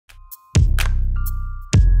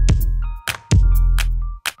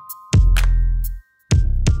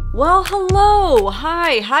Well, hello,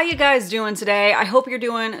 hi, how you guys doing today? I hope you're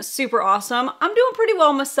doing super awesome. I'm doing pretty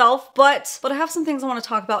well myself, but I have some things I want to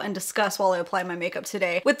talk about and discuss while I apply my makeup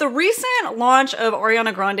today. With the recent launch of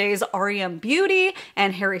Ariana Grande's R.e.m. Beauty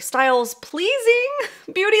and Harry Styles' Pleasing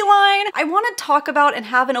beauty line, I want to talk about and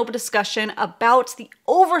have an open discussion about the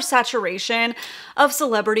oversaturation of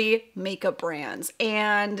celebrity makeup brands.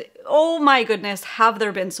 And oh my goodness, have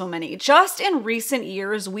there been so many. Just in recent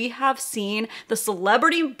years, we have seen the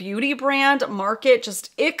celebrity beauty brand market just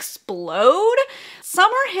explode.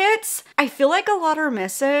 Some are hits, I feel like a lot are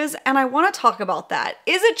misses, and I want to talk about that.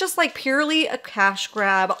 Is it just like purely a cash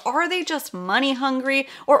grab? Are they just money hungry?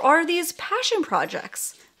 Or are these passion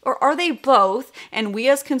projects? Or are they both? And we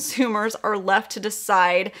as consumers are left to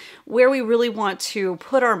decide where we really want to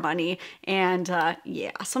put our money. And yeah,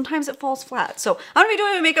 sometimes it falls flat. So I'm gonna be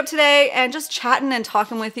doing my makeup today and just chatting and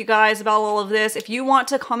talking with you guys about all of this. If you want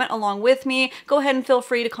to comment along with me, go ahead and feel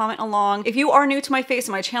free to comment along. If you are new to my face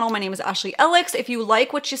and my channel, my name is Ashley Elix. If you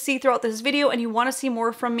like what you see throughout this video and you want to see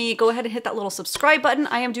more from me, go ahead and hit that little subscribe button.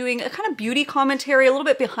 I am doing a kind of beauty commentary, a little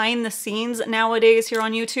bit behind the scenes nowadays here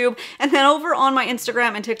on YouTube. And then over on my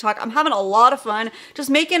Instagram and TikTok, I'm having a lot of fun just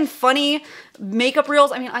making funny makeup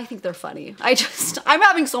reels. I mean, I think they're funny. I'm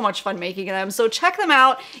having so much fun making them. So check them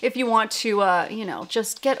out if you want to, you know,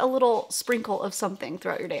 just get a little sprinkle of something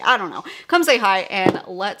throughout your day. I don't know. Come say hi and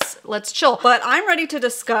let's chill. But I'm ready to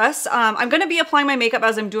discuss. I'm going to be applying my makeup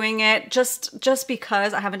as I'm doing it just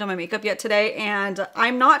because I haven't done my makeup yet today. And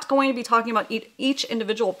I'm not going to be talking about each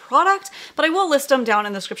individual product, but I will list them down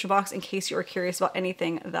in the description box in case you are curious about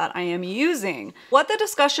anything that I am using. What the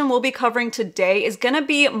discussion we'll be covering today is going to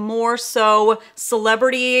be more so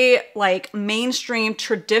celebrity, like mainstream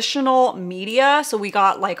traditional media. So we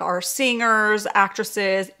got like our singers,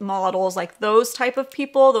 actresses, models, like those type of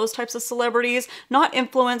people, those types of celebrities, not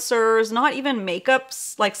influencers, not even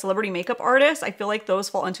makeups, like celebrity makeup artists. I feel like those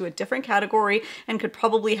fall into a different category and could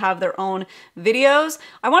probably have their own videos.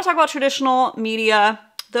 I want to talk about traditional media,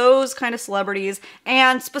 those kind of celebrities,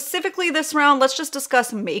 and specifically this round, let's just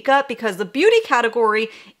discuss makeup because the beauty category,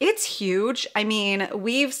 it's huge. I mean,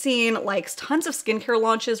 we've seen like tons of skincare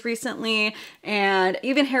launches recently, and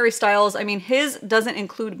even Harry Styles, I mean, his doesn't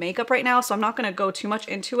include makeup right now, so I'm not gonna go too much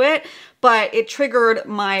into it, but it triggered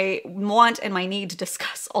my want and my need to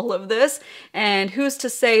discuss all of this, and who's to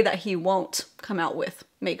say that he won't come out with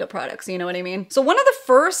makeup products, you know what I mean? So one of the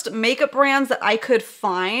first makeup brands that I could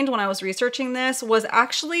find when I was researching this was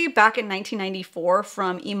actually back in 1994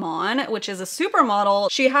 from Iman, which is a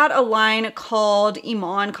supermodel. She had a line called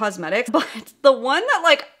Iman Cosmetics, but the one that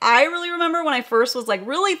like I really remember when I first was like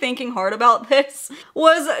really thinking hard about this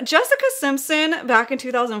was Jessica Simpson back in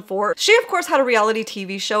 2004. She of course had a reality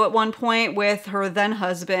TV show at one point with her then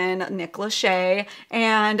husband, Nick Lachey,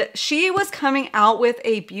 and she was coming out with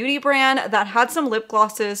a beauty brand that had some lip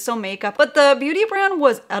glosses, some makeup, but the beauty brand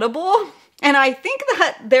was edible. And I think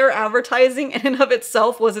that their advertising in and of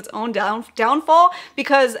itself was its own downfall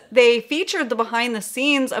because they featured the behind the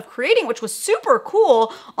scenes of creating, which was super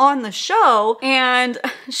cool on the show. And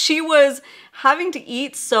she was having to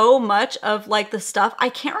eat so much of like the stuff. I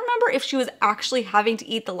can't remember if she was actually having to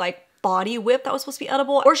eat the like body whip that was supposed to be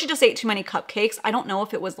edible or she just ate too many cupcakes. I don't know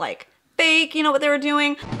if it was like fake, you know what they were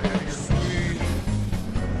doing.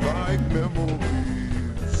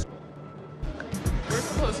 Where's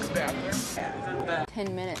the closest bathroom?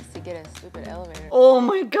 10 minutes to get a stupid elevator. Oh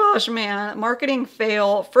my gosh, man. Marketing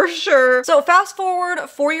fail for sure. So fast forward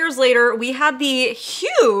 4 years later, we had the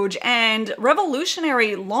huge and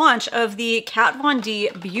revolutionary launch of the Kat Von D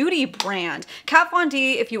beauty brand. Kat Von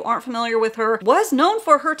D, if you aren't familiar with her, was known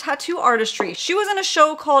for her tattoo artistry. She was in a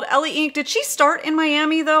show called Ellie Inc. Did she start in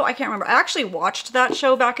Miami though? I can't remember. I actually watched that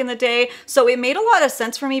show back in the day. So it made a lot of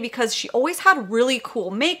sense for me because she always had really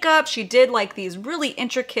cool makeup. She did like these really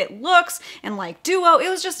intricate looks and like duo. It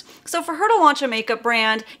was just, so for her to launch a makeup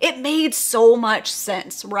brand, it made so much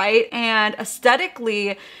sense, right? And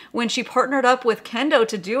aesthetically, when she partnered up with Kendo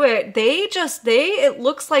to do it, it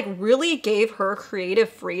looks like really gave her creative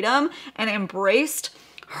freedom and embraced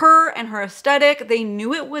her and her aesthetic. They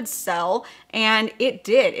knew it would sell and it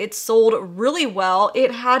did. It sold really well.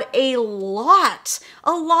 It had a lot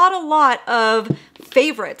of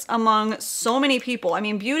favorites among so many people. I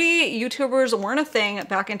mean, beauty YouTubers weren't a thing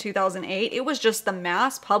back in 2008. It was just the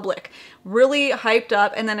mass public really hyped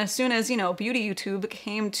up. And then as soon as, you know, beauty YouTube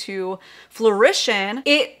came to fruition,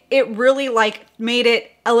 it really like made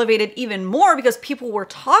it elevated even more because people were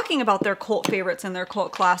talking about their cult favorites and their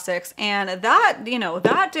cult classics. And that, you know,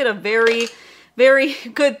 that did a very very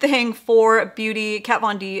good thing for beauty, Kat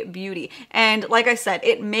Von D beauty. And like I said,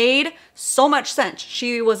 it made so much sense.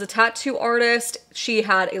 She was a tattoo artist. She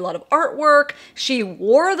had a lot of artwork. She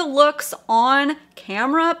wore the looks on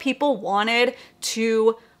camera. People wanted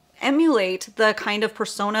to emulate the kind of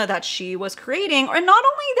persona that she was creating. And not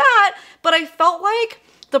only that, but I felt like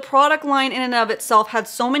the product line in and of itself had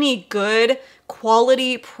so many good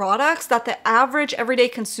quality products that the average everyday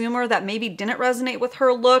consumer that maybe didn't resonate with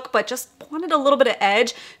her look but just wanted a little bit of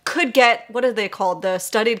edge could get, what are they called, the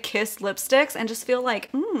studded kiss lipsticks, and just feel like,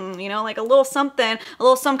 you know, like a little something, a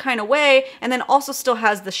little some kind of way, and then also still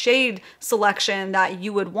has the shade selection that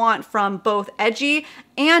you would want from both edgy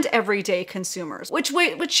and everyday consumers, which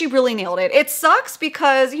she really nailed it. It sucks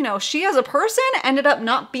because, you know, she as a person ended up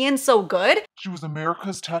not being so good. She was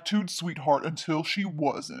America's tattooed sweetheart until she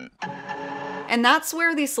wasn't. And that's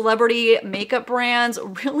where these celebrity makeup brands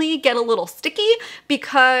really get a little sticky,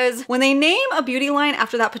 because when they name a beauty line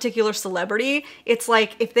after that particular celebrity, it's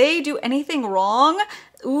like if they do anything wrong,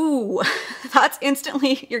 ooh, that's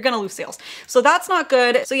instantly, you're gonna lose sales. So that's not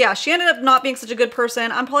good. So yeah, she ended up not being such a good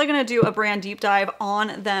person. I'm probably gonna do a brand deep dive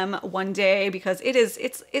on them one day because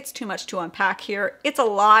it's too much to unpack here. It's a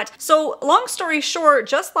lot. So long story short,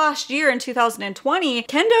 just last year in 2020,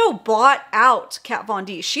 Kendo bought out Kat Von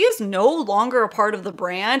D. She is no longer a part of the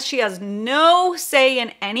brand. She has no say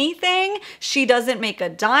in anything. She doesn't make a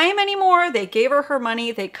dime anymore. They gave her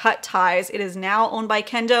money. They cut ties. It is now owned by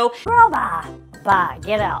Kendo. Bye.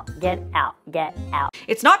 Get out. Get out. Get out.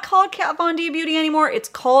 It's not called Kat Von D Beauty anymore. It's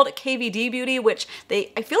called KVD Beauty, which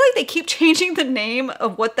I feel like they keep changing the name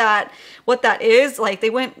of what that is. Like they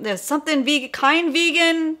went, there's something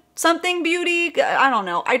vegan, something beauty. I don't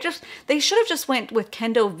know. They should have just went with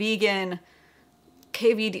Kendo Vegan,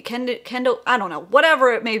 KVD, Kendo, I don't know,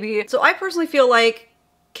 whatever it may be. So I personally feel like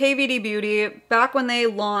KVD Beauty, back when they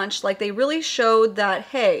launched, like they really showed that,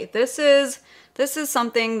 hey, this is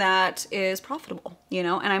something that is profitable, you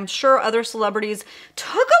know, and I'm sure other celebrities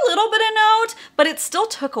took a little bit of note, but it still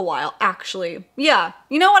took a while, actually. Yeah,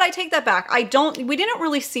 you know what? I take that back. We didn't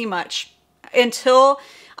really see much until,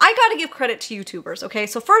 I gotta give credit to YouTubers, okay?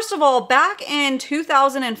 So first of all, back in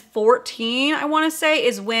 2014, I wanna say,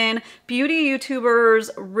 is when beauty YouTubers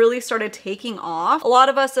really started taking off. A lot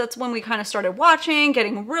of us, that's when we kind of started watching,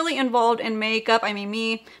 getting really involved in makeup. I mean,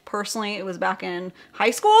 me personally, it was back in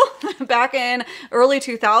high school, back in early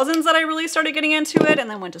 2000s that I really started getting into it and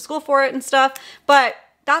then went to school for it and stuff. But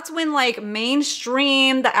that's when like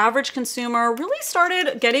mainstream, the average consumer really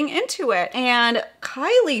started getting into it. And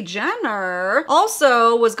Kylie Jenner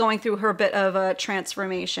also was going through her bit of a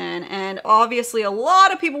transformation. And obviously a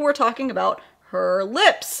lot of people were talking about her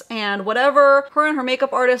lips and whatever her and her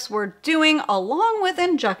makeup artists were doing along with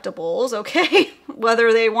injectables, okay?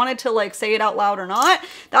 Whether they wanted to like say it out loud or not,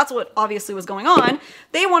 that's what obviously was going on.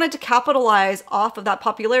 They wanted to capitalize off of that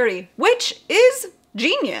popularity, which is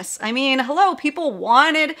genius. I mean, hello, people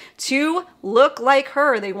wanted to look like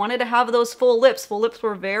her. They wanted to have those full lips. Full lips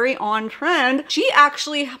were very on trend. She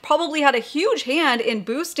actually probably had a huge hand in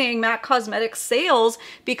boosting MAC Cosmetics sales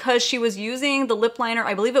because she was using the lip liner,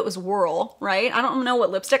 I believe it was Whirl, right? I don't know what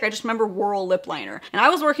lipstick, I just remember Whirl lip liner. And I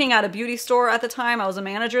was working at a beauty store at the time. I was a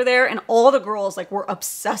manager there, and all the girls like were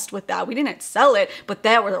obsessed with that. We didn't sell it, but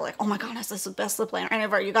they're like, oh my goodness, this is the best lip liner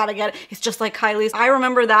ever. You gotta get it. It's just like Kylie's. I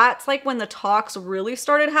remember that's like when the talks really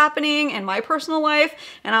started happening in my personal life,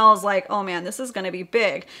 and I was like, oh man, this is gonna be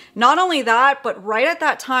big. Not only that, but right at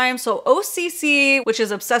that time, so OCC, which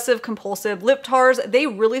is obsessive compulsive lip tars, they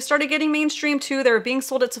really started getting mainstream too. They were being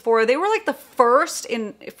sold at Sephora. They were like the first,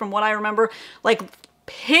 from what I remember, like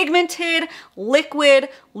pigmented liquid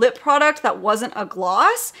lip product that wasn't a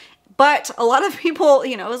gloss. But a lot of people,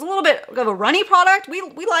 you know, it was a little bit of a runny product. We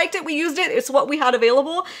liked it, we used it, it's what we had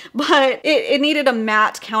available, but it needed a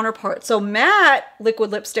matte counterpart. So matte liquid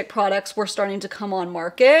lipstick products were starting to come on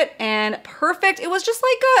market, and perfect, it was just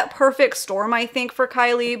like a perfect storm, I think, for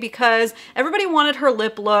Kylie, because everybody wanted her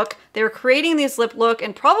lip look. They were creating this lip look,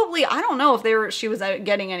 and probably, I don't know if she was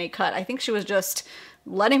getting any cut. I think she was just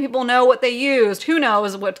letting people know what they used. Who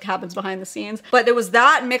knows what happens behind the scenes. But there was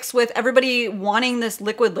that mixed with everybody wanting this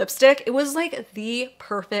liquid lipstick. It was like the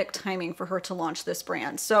perfect timing for her to launch this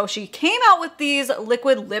brand. So she came out with these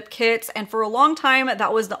liquid lip kits, and for a long time,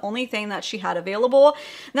 that was the only thing that she had available.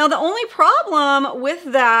 Now, the only problem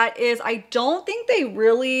with that is I don't think they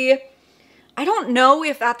really, I don't know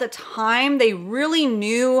if at the time they really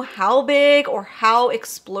knew how big or how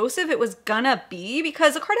explosive it was gonna be,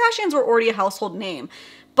 because the Kardashians were already a household name.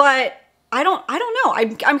 But I don't know.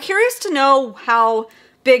 I'm curious to know how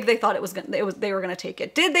big they thought they were gonna take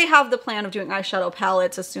it. Did they have the plan of doing eyeshadow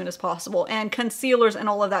palettes as soon as possible and concealers and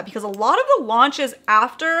all of that? Because a lot of the launches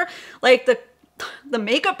after, like the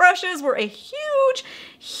makeup brushes were a huge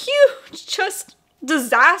just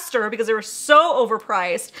disaster because they were so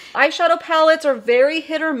overpriced. Eyeshadow palettes are very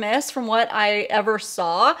hit or miss from what I ever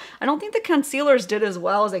saw. I don't think the concealers did as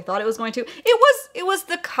well as they thought it was going to. It was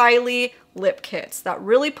the Kylie lip kits that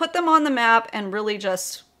really put them on the map and really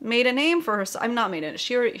just made a name for herself. I'm not made it.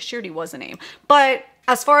 She already was a name. But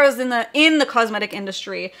as far as in the cosmetic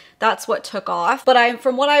industry, that's what took off. But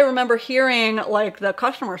from what I remember hearing, like the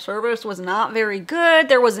customer service was not very good.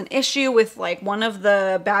 There was an issue with like one of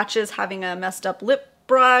the batches having a messed up lip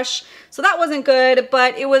brush. So that wasn't good,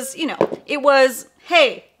 but it was, you know, it was,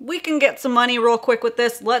 hey, we can get some money real quick with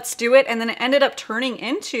this. Let's do it. And then it ended up turning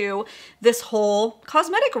into this whole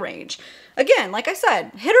cosmetic range. Again, like I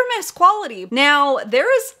said, hit or miss quality. Now,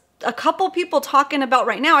 there is a couple people talking about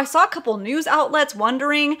right now. I saw a couple news outlets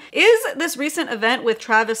wondering, is this recent event with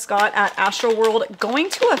Travis Scott at Astroworld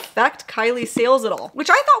going to affect Kylie's sales at all?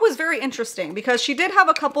 Which I thought was very interesting because she did have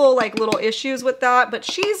a couple like little issues with that, but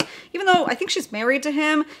even though I think she's married to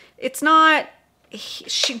him, it's not,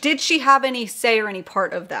 did she have any say or any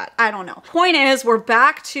part of that? I don't know. Point is, we're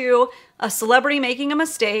back to a celebrity making a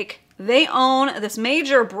mistake. They own this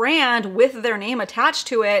major brand with their name attached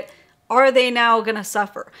to it. Are they now gonna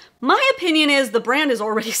suffer? My opinion is the brand is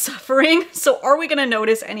already suffering, so are we gonna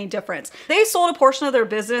notice any difference? They sold a portion of their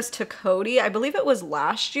business to Coty, I believe it was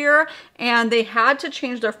last year, and they had to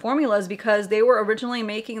change their formulas because they were originally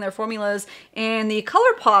making their formulas in the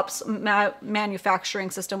ColourPop's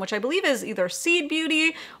manufacturing system, which I believe is either Seed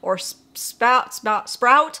Beauty or Sprout.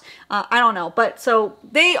 I don't know, but so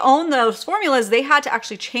they own those formulas. They had to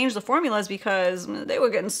actually change the formulas because they were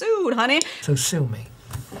getting sued, honey. So sue me.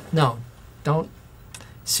 No, don't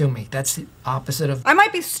sue me. That's the opposite of... I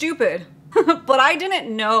might be stupid, but I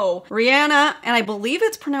didn't know. Rihanna, and I believe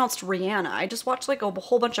it's pronounced Rihanna. I just watched like a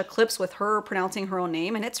whole bunch of clips with her pronouncing her own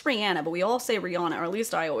name, and it's Rihanna, but we all say Rihanna, or at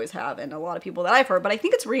least I always have, and a lot of people that I've heard, but I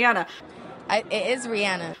think it's Rihanna. It is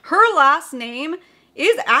Rihanna. Her last name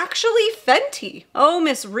is actually Fenty. Oh,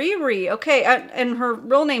 Miss Riri. Okay, and her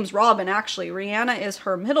real name's Robin, actually. Rihanna is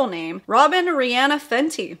her middle name. Robin Rihanna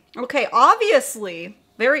Fenty. Okay, obviously,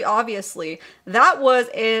 very obviously, that was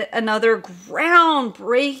another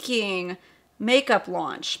groundbreaking makeup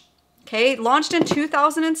launch. Okay, launched in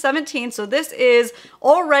 2017, so this is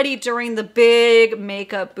already during the big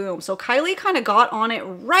makeup boom. So Kylie kind of got on it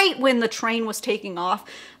right when the train was taking off.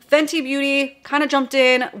 Fenty Beauty kind of jumped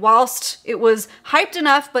in whilst it was hyped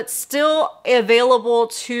enough, but still available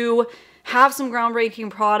to have some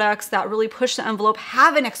groundbreaking products that really push the envelope,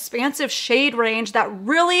 have an expansive shade range that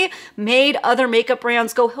really made other makeup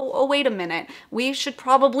brands go, oh, wait a minute, we should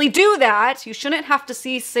probably do that. You shouldn't have to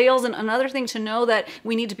see sales. And another thing to know that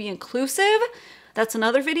we need to be inclusive. That's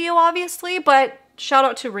another video, obviously, but shout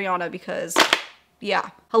out to Rihanna because,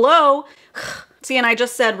 yeah, hello. See, and I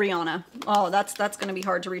just said Rihanna. Oh, that's gonna be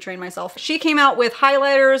hard to retrain myself. She came out with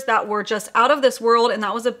highlighters that were just out of this world, and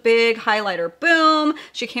that was a big highlighter boom.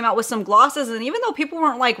 She came out with some glosses, and even though people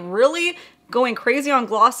weren't like really going crazy on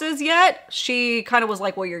glosses yet, she kind of was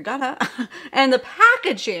like, well, you're gonna. And the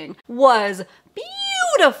packaging was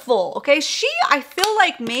beautiful, okay? I feel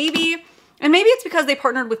like maybe, and maybe it's because they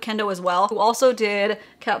partnered with Kendo as well, who also did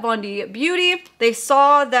Kat Von D Beauty. They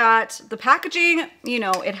saw that the packaging, you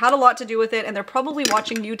know, it had a lot to do with it, and they're probably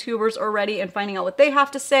watching YouTubers already and finding out what they have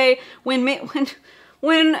to say. When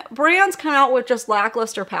brands come out with just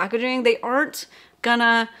lackluster packaging, they aren't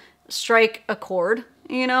gonna strike a chord,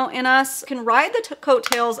 you know, in us. You can ride the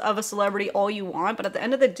coattails of a celebrity all you want, but at the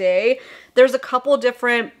end of the day, there's a couple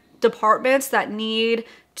different departments that need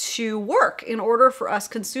to work in order for us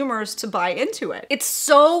consumers to buy into it. It's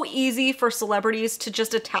so easy for celebrities to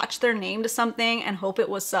just attach their name to something and hope it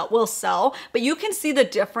will sell, but you can see the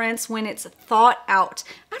difference when it's thought out.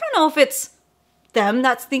 I don't know if it's them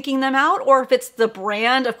that's thinking them out, or if it's the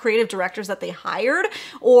brand of creative directors that they hired,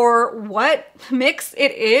 or what mix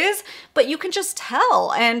it is, but you can just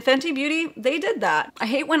tell. And Fenty Beauty, they did that. I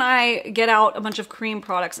hate when I get out a bunch of cream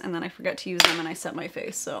products and then I forget to use them and I set my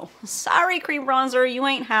face. So sorry, cream bronzer, you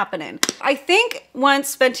ain't happening. I think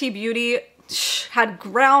once Fenty Beauty had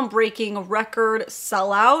groundbreaking record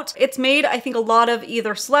sellout, it's made, I think, a lot of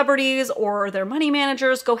either celebrities or their money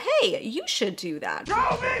managers go, hey, you should do that. Show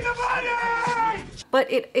me the money!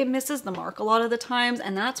 But it misses the mark a lot of the times,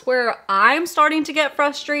 and that's where I'm starting to get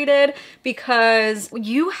frustrated, because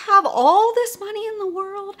you have all this money in the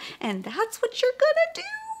world and that's what you're gonna do?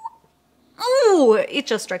 ooh, it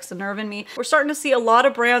just strikes a nerve in me. We're starting to see a lot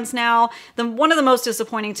of brands now. One of the most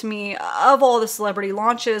disappointing to me of all the celebrity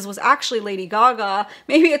launches was actually Lady Gaga.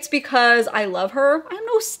 Maybe it's because I love her. I'm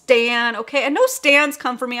no stan, okay? And no stans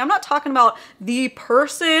come for me. I'm not talking about the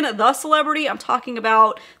person, the celebrity. I'm talking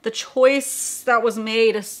about the choice that was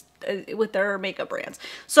made with their makeup brands.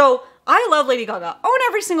 So I love Lady Gaga. Own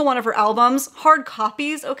every single one of her albums, hard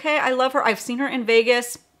copies, okay? I love her. I've seen her in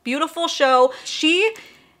Vegas. Beautiful show. She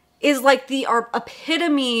is like the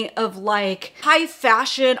epitome of like high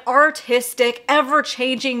fashion, artistic,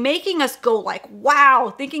 ever-changing, making us go like,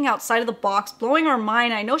 wow, thinking outside of the box, blowing our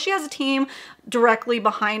mind. I know she has a team directly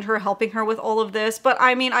behind her, helping her with all of this, but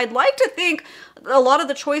I mean, I'd like to think a lot of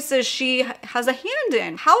the choices she has a hand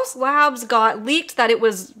in. Haus Labs got leaked that it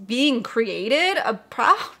was being created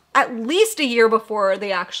at least a year before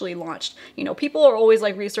they actually launched. You know, people are always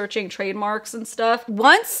like researching trademarks and stuff.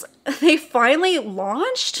 Once they finally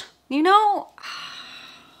launched, you know,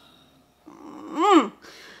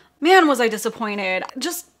 man, was I disappointed.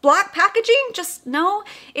 Just black packaging, just no,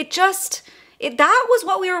 that was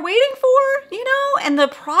what we were waiting for, you know? And the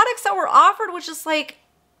products that were offered was just like,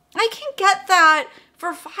 I can get that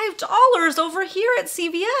for $5 over here at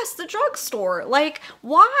CVS, the drugstore. Like,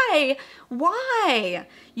 why? Why?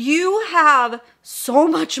 You have so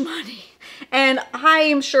much money. And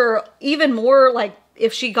I'm sure even more, like,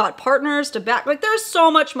 if she got partners to back, like there's so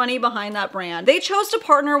much money behind that brand. They chose to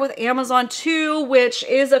partner with Amazon too, which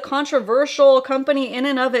is a controversial company in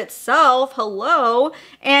and of itself. Hello.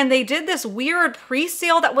 And they did this weird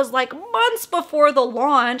pre-sale that was like months before the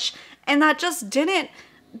launch. And that just didn't,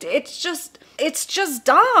 it's just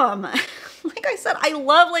dumb. Like I said, I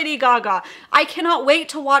love Lady Gaga. I cannot wait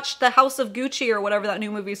to watch The House of Gucci or whatever that new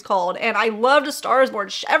movie's called. And I loved A Star is Born.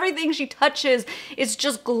 Everything she touches is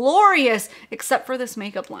just glorious, except for this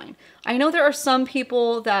makeup line. I know there are some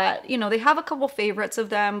people that, you know, they have a couple favorites of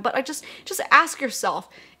them, but I just ask yourself,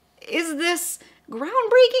 is this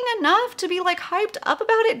groundbreaking enough to be like hyped up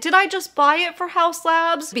about it? Did I just buy it for Haus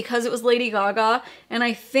Labs because it was Lady Gaga? And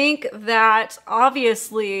I think that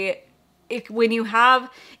obviously if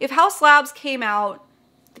Haus Labs came out,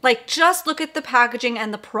 like just look at the packaging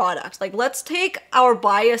and the product. Like let's take our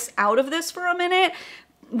bias out of this for a minute.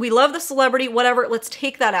 We love the celebrity, whatever, let's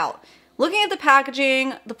take that out. Looking at the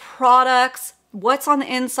packaging, the products, what's on the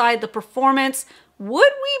inside, the performance,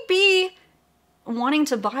 would we be wanting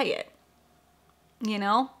to buy it? You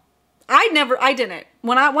know? I didn't.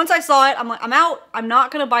 Once I saw it, I'm like, I'm out. I'm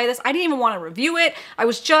not gonna buy this. I didn't even want to review it. I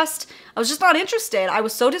was just not interested. I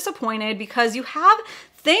was so disappointed because you have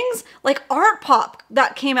things like Art Pop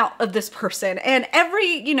that came out of this person, and every,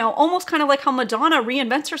 you know, almost kind of like how Madonna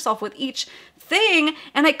reinvents herself with each thing,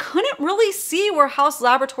 and I couldn't really see where Haus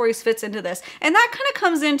Laboratories fits into this. And that kind of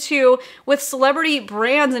comes into with celebrity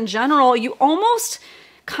brands in general. You almost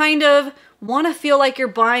kind of want to feel like you're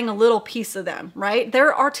buying a little piece of them, right?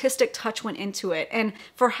 Their artistic touch went into it. And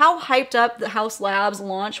for how hyped up the Haus Labs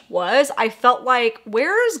launch was, I felt like,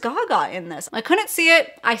 where is Gaga in this? I couldn't see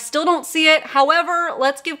it. I still don't see it. However,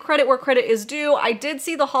 let's give credit where credit is due. I did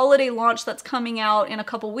see the holiday launch that's coming out in a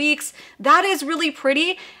couple weeks. That is really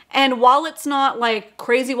pretty. And while it's not like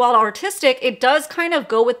crazy wild artistic, it does kind of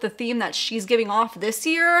go with the theme that she's giving off this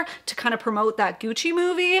year to kind of promote that Gucci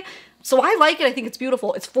movie. So I like it. I think it's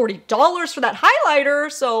beautiful. It's $40 for that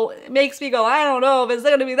highlighter, so it makes me go, I don't know if it's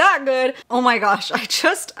gonna be that good. Oh my gosh, I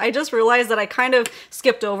just realized that I kind of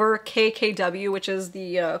skipped over KKW, which is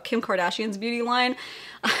the Kim Kardashian's beauty line.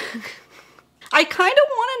 I kind of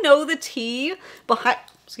want to know the tea behind,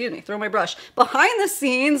 excuse me, throw my brush, behind the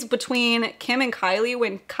scenes between Kim and Kylie,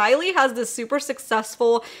 when Kylie has this super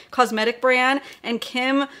successful cosmetic brand and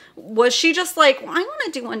Kim, was she just like, well, I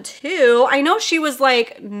want to do one too? I know she was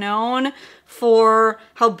like known for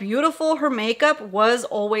how beautiful her makeup was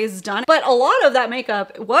always done, but a lot of that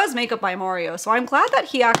makeup was makeup by Mario. So I'm glad that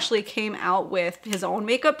he actually came out with his own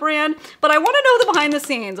makeup brand, but I want to know the behind the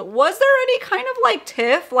scenes. Was there any kind of like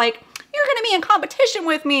tiff, like, you're gonna be in competition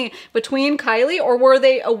with me between Kylie, or were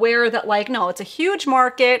they aware that like, no, it's a huge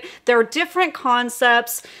market, there are different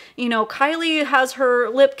concepts, you know, Kylie has her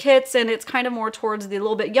lip kits and it's kind of more towards the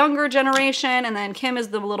little bit younger generation, and then Kim is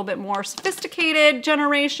the little bit more sophisticated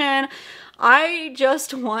generation. I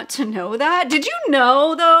just want to know that. Did you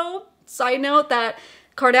know though, side note, that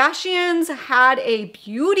Kardashians had a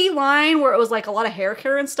beauty line where it was like a lot of hair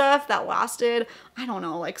care and stuff that lasted, I don't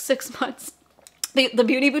know, like 6 months. The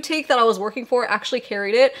beauty boutique that I was working for actually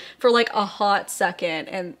carried it for like a hot second,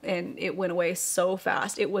 and it went away so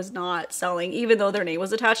fast. It was not selling, even though their name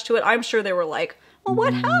was attached to it. I'm sure they were like Well,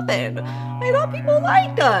 what happened? I thought people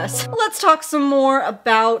liked us. Let's talk some more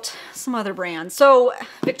about some other brands. So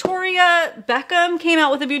Victoria Beckham came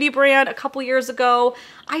out with a beauty brand a couple years ago.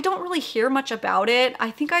 I don't really hear much about it.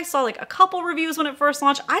 I think I saw like a couple reviews when it first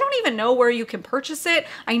launched. I don't even know where you can purchase it.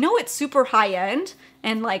 I know it's super high end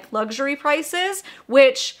and like luxury prices,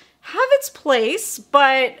 which have its place,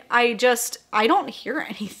 but I don't hear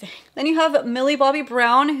anything. Then you have Millie Bobby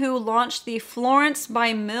Brown, who launched the Florence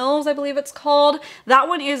by Mills, I believe it's called. That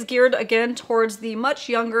one is geared again towards the much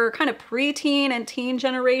younger kind of preteen and teen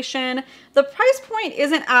generation. The price point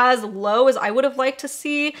isn't as low as I would have liked to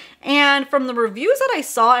see. And from the reviews that I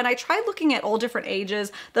saw, and I tried looking at all different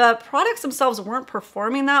ages, the products themselves weren't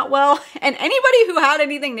performing that well. And anybody who had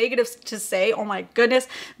anything negative to say, oh my goodness,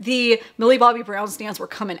 the Millie Bobby Brown stands were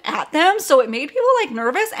coming at them. So it made people like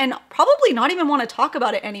nervous and probably not even want to talk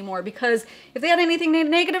about it anymore, because if they had anything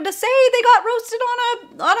negative to say, they got roasted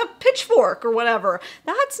on a pitchfork or whatever.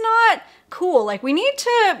 That's not cool. Like we need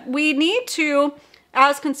to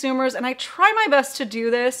as consumers, and I try my best to do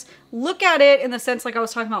this, look at it in the sense like I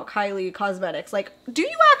was talking about Kylie Cosmetics. Like, do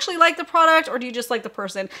you actually like the product or do you just like the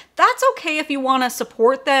person? That's okay if you want to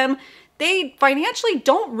support them. They financially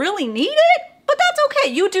don't really need it, but that's okay.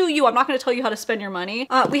 You do you. I'm not going to tell you how to spend your money.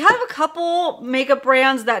 We have a couple makeup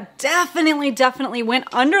brands that definitely went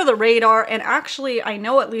under the radar, and actually I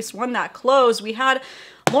know at least one that closed. We had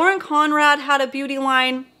Lauren Conrad had a beauty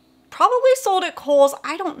line, probably sold at Kohl's.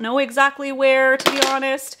 I don't know exactly where, to be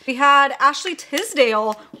honest. We had Ashley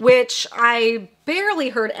Tisdale, which I barely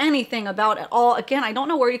heard anything about at all. Again, I don't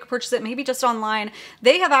know where you could purchase it, maybe just online.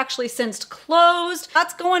 They have actually since closed.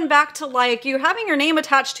 That's going back to like you having your name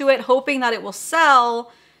attached to it, hoping that it will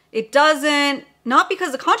sell. It doesn't. Not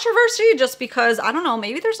because of controversy, just because, I don't know,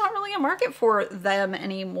 maybe there's not really a market for them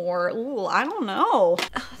anymore. Ooh, I don't know.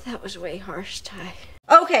 Oh, that was way harsh, Ty.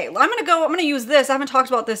 Okay, I'm gonna use this. I haven't talked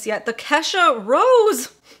about this yet. The Kesha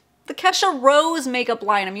Rose makeup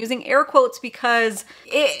line. I'm using air quotes because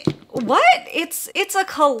it's a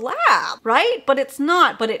collab, right? But it's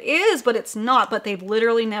not, but it is, but it's not. But they've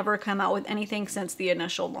literally never come out with anything since the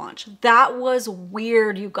initial launch. That was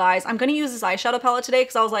weird, you guys. I'm gonna use this eyeshadow palette today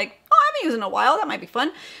because I was like, oh, I haven't used it in a while. That might be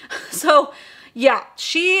fun. So yeah,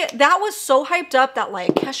 that was so hyped up that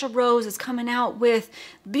like Kesha Rose is coming out with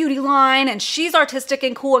beauty line and she's artistic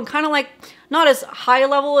and cool and kind of like not as high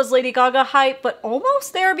level as Lady Gaga hype, but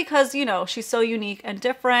almost there because, you know, she's so unique and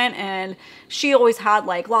different and she always had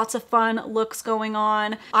like lots of fun looks going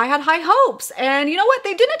on. I had high hopes and you know what?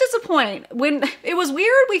 They didn't disappoint. When it was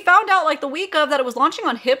weird, we found out like the week of that it was launching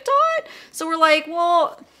on HipDot. So we're like,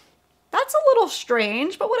 well, that's a little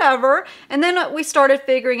strange, but whatever. And then we started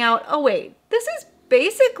figuring out, oh wait, this is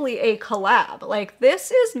basically a collab. Like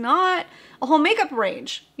this is not a whole makeup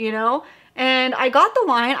range, you know? And I got the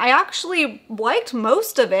line. I actually liked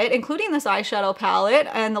most of it, including this eyeshadow palette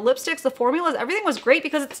and the lipsticks, the formulas, everything was great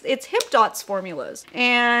because it's HipDot's formulas.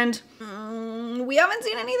 And we haven't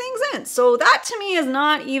seen anything since. So that to me is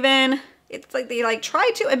not even, it's like they like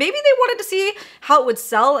tried to, and maybe they wanted to see how it would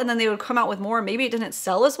sell and then they would come out with more. Maybe it didn't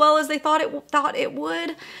sell as well as they thought it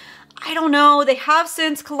would. I don't know. They have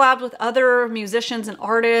since collabed with other musicians and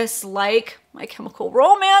artists like My Chemical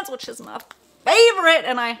Romance, which is my favorite,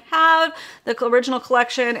 and I have the original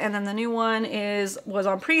collection, and then the new one was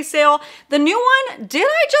on pre-sale. The new one, did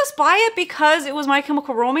I just buy it because it was My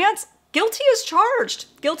Chemical Romance? Guilty as charged.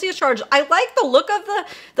 Guilty as charged. I like the look of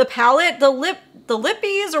the palette, the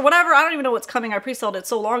lippies or whatever. I don't even know what's coming. I pre-sold it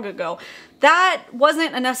so long ago. That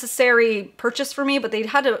wasn't a necessary purchase for me, but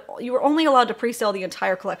you were only allowed to pre-sale the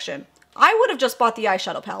entire collection. I would have just bought the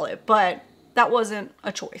eyeshadow palette, but that wasn't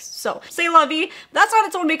a choice. So, C'est La Vie, that's not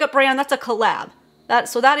its own makeup brand, that's a collab.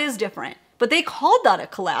 So that is different. But they called that a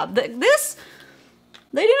collab. They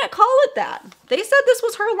didn't call it that. They said this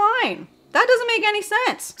was her line. That doesn't make any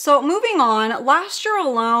sense. So moving on, last year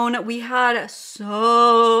alone, we had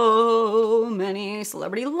so many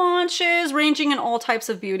celebrity launches ranging in all types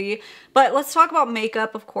of beauty. But let's talk about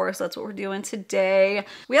makeup, of course. That's what we're doing today.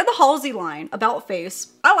 We had the Halsey line, About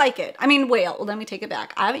Face. I like it. I mean, wait, let me take it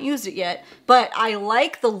back. I haven't used it yet, but I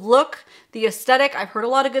like the look, the aesthetic. I've heard a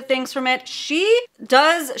lot of good things from it.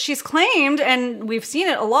 She's claimed, and we've seen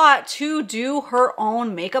it a lot, to do her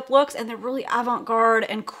own makeup looks, and they're really avant-garde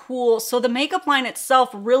and cool. So the makeup line itself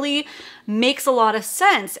really makes a lot of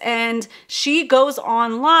sense. And she goes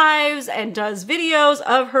on lives and does videos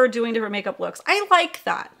of her doing different makeup looks. I like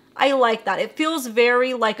that. I like that. It feels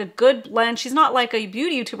very like a good blend. She's not like a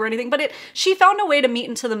beauty YouTuber or anything, but she found a way to meet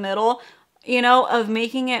into the middle you know, of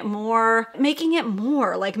making it like making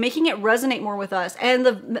it resonate more with us. And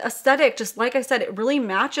the aesthetic, just like I said, it really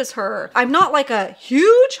matches her. I'm not like a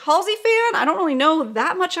huge Halsey fan. I don't really know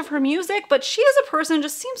that much of her music, but she as a person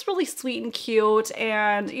just seems really sweet and cute,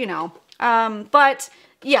 and you know, but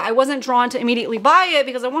yeah, I wasn't drawn to immediately buy it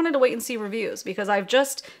because I wanted to wait and see reviews, because I've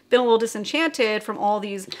just been a little disenchanted from all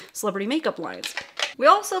these celebrity makeup lines. We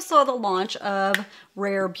also saw the launch of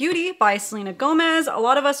Rare Beauty by Selena Gomez. A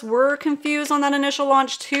lot of us were confused on that initial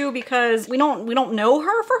launch too, because we don't know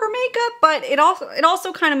her for her makeup, but it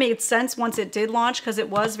also kind of made sense once it did launch, because it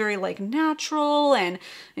was very like natural and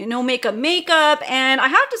no makeup. And I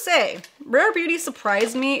have to say, Rare Beauty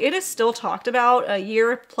surprised me. It is still talked about a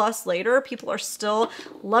year plus later. People are still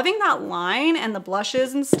loving that line and the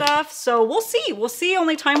blushes and stuff. So we'll see,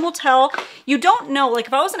 only time will tell. You don't know, like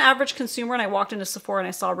if I was an average consumer and I walked into Sephora and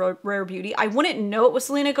I saw Rare Beauty, I wouldn't know it was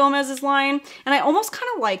Selena Gomez's line. And I almost kind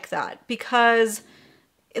of like that, because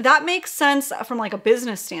that makes sense from like a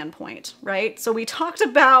business standpoint, right? So we talked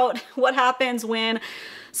about what happens when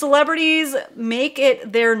celebrities make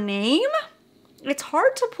it their name. It's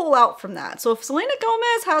hard to pull out from that. So if Selena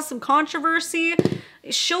Gomez has some controversy,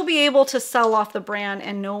 she'll be able to sell off the brand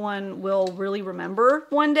and no one will really remember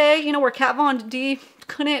one day, you know, where Kat Von D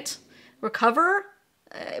couldn't recover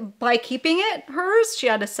by keeping it hers. She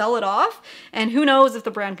had to sell it off, and who knows if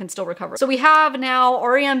the brand can still recover. So we have now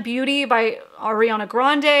R.e.m. Beauty by Ariana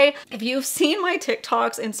Grande. If you've seen my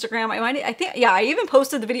TikToks, Instagram, I even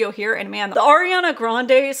posted the video here, and man, the Ariana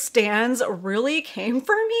Grande stands really came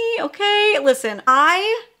for me, okay? Listen,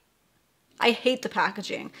 I hate the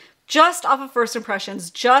packaging. Just off of first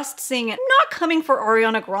impressions, just seeing it, I'm not coming for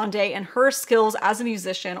Ariana Grande and her skills as a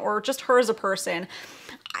musician or just her as a person.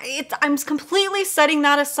 I'm completely setting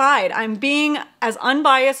that aside. I'm being as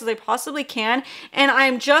unbiased as I possibly can, and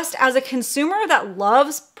I'm just, as a consumer that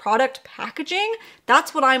loves product packaging,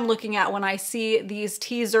 that's what I'm looking at when I see these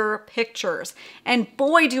teaser pictures. And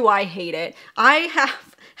boy, do I hate it. I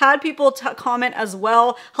have had people comment as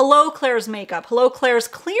well, hello Claire's makeup, hello Claire's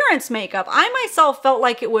clearance makeup. I myself felt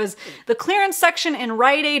like it was the clearance section in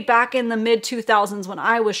Rite Aid back in the mid 2000s when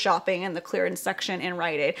I was shopping in the clearance section in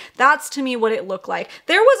Rite Aid. That's to me what it looked like.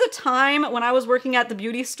 There was a time when I was working at the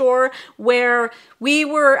beauty store where we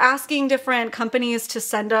were asking different companies to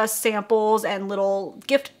send us samples and little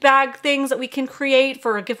gift bag things that we can create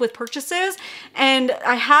for a gift with purchases. And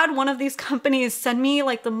I had one of these companies send me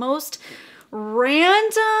like the most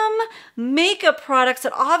random makeup products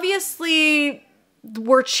that obviously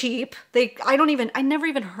were cheap. I never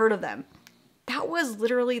even heard of them. That was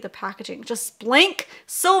literally the packaging. Just blank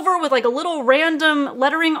silver with like a little random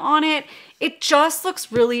lettering on it. It just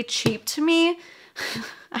looks really cheap to me.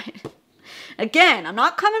 Again, I'm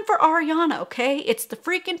not coming for Ariana, okay? It's the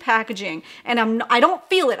freaking packaging, and I don't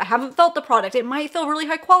feel it. I haven't felt the product. It might feel really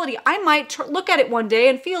high quality. I might look at it one day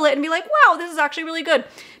and feel it and be like, wow, this is actually really good.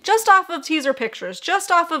 Just off of teaser pictures,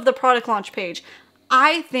 just off of the product launch page,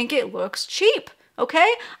 I think it looks cheap,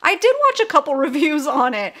 okay? I did watch a couple reviews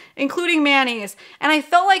on it, including Manny's, and I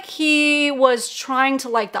felt like he was trying to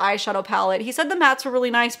like the eyeshadow palette. He said the mattes were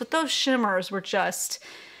really nice, but those shimmers were just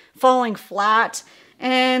falling flat.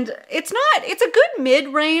 And it's a good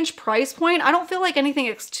mid-range price point. I don't feel like anything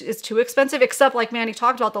is too expensive, except like Manny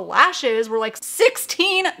talked about, the lashes were like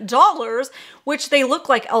 $16, which they look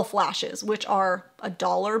like e.l.f. lashes, which are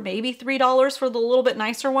 $1, maybe $3 for the little bit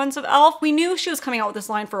nicer ones of e.l.f. We knew she was coming out with this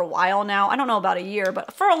line for a while now. I don't know about a year,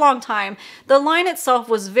 but for a long time. The line itself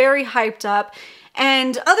was very hyped up.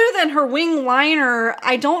 And other than her wing liner,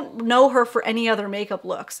 I don't know her for any other makeup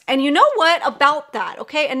looks. And you know what about that,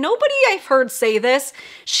 okay? And nobody I've heard say this,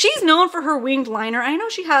 she's known for her winged liner. I know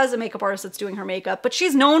she has a makeup artist that's doing her makeup, but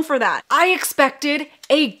she's known for that. I expected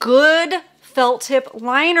a good felt tip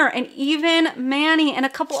liner, and even Manny and a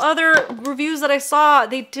couple other reviews that I saw,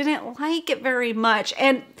 they didn't like it very much.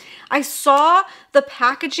 And I saw the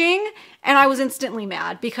packaging and I was instantly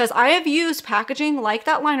mad, because I have used packaging like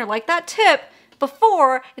that liner, like that tip,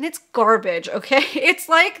 before, and it's garbage, okay? It's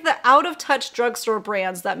like the out-of-touch drugstore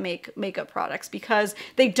brands that make makeup products, because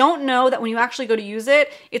they don't know that when you actually go to use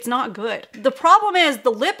it, it's not good. The problem is the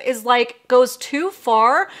lip is like, goes too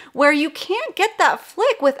far where you can't get that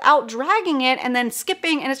flick without dragging it and then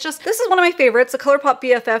skipping, and it's just, this is one of my favorites, the ColourPop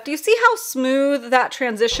BFF. Do you see how smooth that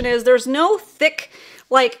transition is? There's no thick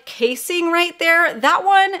like casing right there. That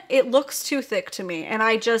one, it looks too thick to me. And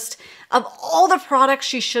I just, of all the products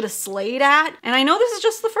she should have slayed at, and I know this is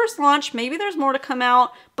just the first launch, maybe there's more to come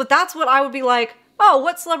out, but that's what I would be like, oh,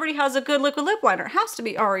 what celebrity has a good liquid lip liner? It has to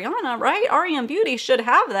be Ariana, right? R.e.m. Beauty should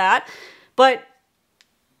have that, but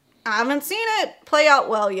I haven't seen it play out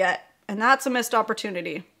well yet. And that's a missed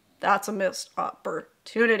opportunity. that's a missed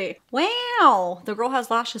opportunity. Wow, the girl has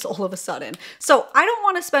lashes all of a sudden. So I don't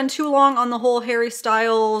want to spend too long on the whole Harry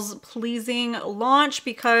Styles pleasing launch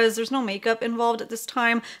because there's no makeup involved at this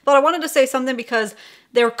time, but I wanted to say something because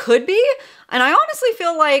there could be, and I honestly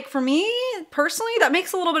feel like for me personally that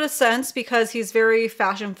makes a little bit of sense because he's very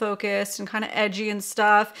fashion focused and kind of edgy and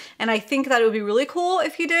stuff, and I think that it would be really cool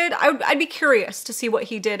if he did. I'd be curious to see what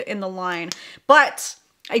he did in the line, but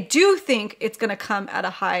I do think it's gonna come at a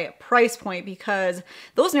high price point because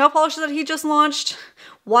those nail polishes that he just launched,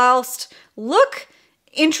 whilst look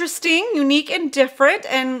interesting, unique and different,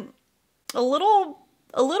 and a little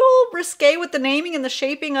risque with the naming and the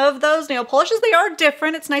shaping of those nail polishes, they are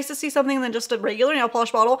different. It's nice to see something than just a regular nail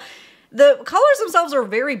polish bottle. The colors themselves are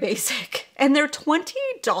very basic and they're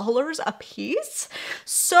 $20 a piece.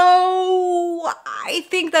 So I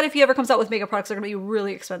think that if he ever comes out with makeup products, they're gonna be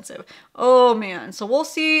really expensive. Oh man, so we'll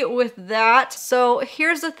see with that. So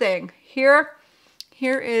here's the thing. Here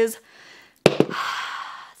is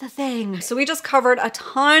the thing. So we just covered a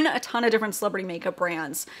ton of different celebrity makeup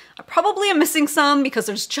brands. I probably am missing some because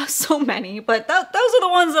there's just so many, but those are the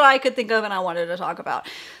ones that I could think of and I wanted to talk about.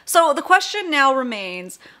 So the question now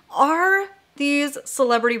remains, are these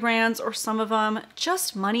celebrity brands or some of them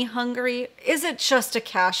just money hungry? Is it just a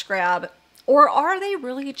cash grab? Or are they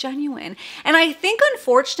really genuine? And I think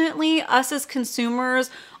unfortunately us as consumers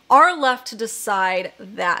are left to decide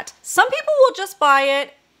that. Some people will just buy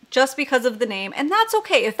it just because of the name, and that's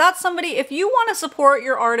okay. If that's somebody, if you want to support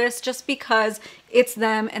your artist just because it's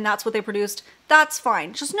them and that's what they produced, that's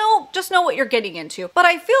fine. Just know what you're getting into. But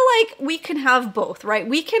I feel like we can have both, right?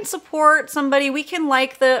 We can support somebody, we can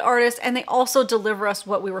like the artist, and they also deliver us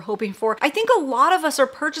what we were hoping for. I think a lot of us are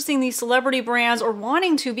purchasing these celebrity brands or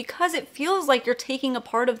wanting to because it feels like you're taking a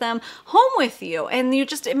part of them home with you, and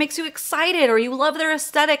it makes you excited, or you love their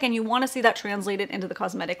aesthetic and you want to see that translated into the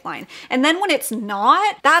cosmetic line. And then when it's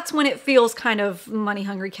not, that's when it feels kind of money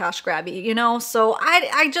hungry, cash grabby, you know? So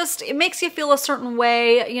it makes you feel a certain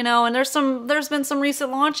way, you know, and there's been some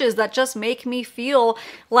recent launches that just make me feel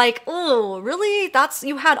like, oh, really?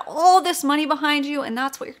 You had all this money behind you and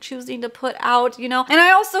that's what you're choosing to put out, you know? And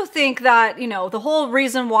I also think that, you know, the whole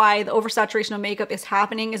reason why the oversaturation of makeup is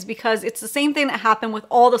happening is because it's the same thing that happened with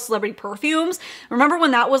all the celebrity perfumes. Remember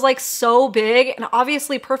when that was like so big? And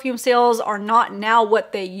obviously perfume sales are not now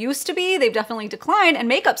what they used to be. They've definitely declined and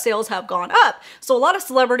makeup sales have gone up. So a lot of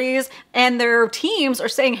celebrities and their teams are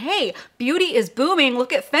saying, hey, beauty is booming.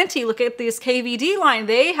 Look at Fenty, look at this KVD line.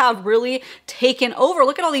 They have really taken over.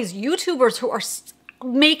 Look at all these YouTubers who are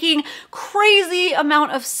making crazy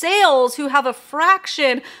amount of sales, who have a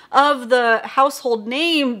fraction of the household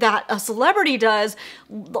name that a celebrity does.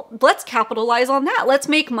 Let's capitalize on that. Let's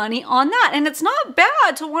make money on that. And it's not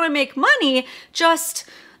bad to want to make money, just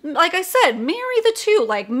like I said, marry the two,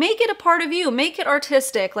 like make it a part of you, make it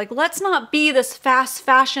artistic. Like let's not be this fast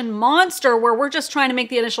fashion monster where we're just trying to make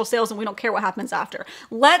the initial sales and we don't care what happens after.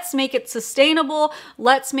 Let's make it sustainable.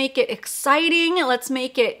 Let's make it exciting. Let's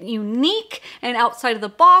make it unique and outside of the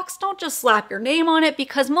box. Don't just slap your name on it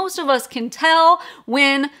because most of us can tell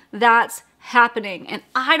when that's happening and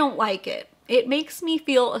I don't like it. It makes me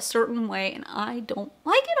feel a certain way and I don't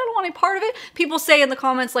like it. I don't want any part of it. People say in the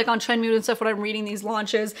comments, like on Trendmood and stuff when I'm reading these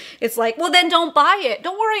launches, it's like, well then don't buy it.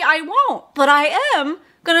 Don't worry, I won't. But I am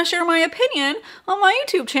gonna share my opinion on my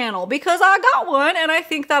YouTube channel because I got one and I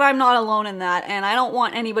think that I'm not alone in that, and I don't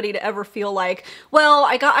want anybody to ever feel like, well,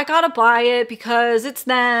 I gotta buy it because it's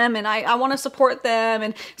them and I want to support them.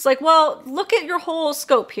 And it's like, well, look at your whole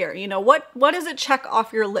scope here. You know, what does it check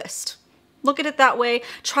off your list? Look at it that way.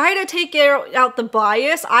 Try to take out the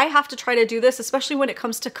bias. I have to try to do this, especially when it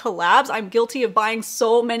comes to collabs. I'm guilty of buying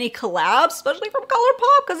so many collabs, especially from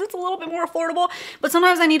ColourPop because it's a little bit more affordable. But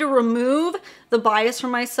sometimes I need to remove the bias from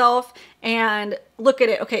myself and look at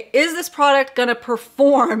it. Okay, is this product gonna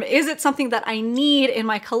perform? Is it something that I need in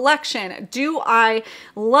my collection? Do I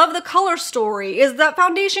love the color story? Is that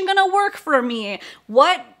foundation gonna work for me?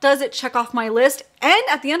 What does it check off my list? And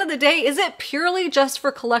at the end of the day, is it purely just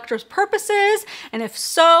for collector's purposes? And if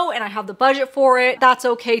so, and I have the budget for it, that's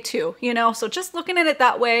okay too, you know? So just looking at it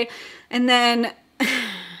that way, and then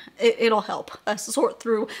it'll help us sort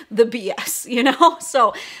through the BS, you know?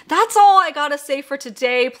 So that's all I gotta say for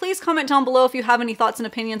today. Please comment down below if you have any thoughts and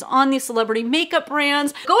opinions on these celebrity makeup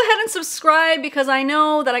brands. Go ahead and subscribe because I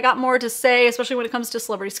know that I got more to say, especially when it comes to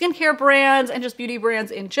celebrity skincare brands and just beauty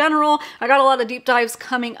brands in general. I got a lot of deep dives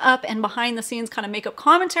coming up and behind the scenes kind of makeup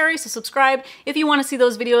commentary, so subscribe if you wanna see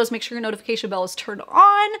those videos. Make sure your notification bell is turned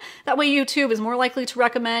on. That way YouTube is more likely to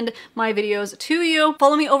recommend my videos to you.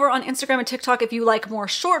 Follow me over on Instagram and TikTok if you like more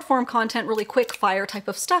short form content, really quick fire type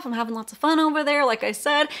of stuff. I'm having lots of fun over there, like I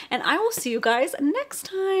said, and I will see you guys next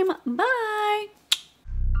time. Bye.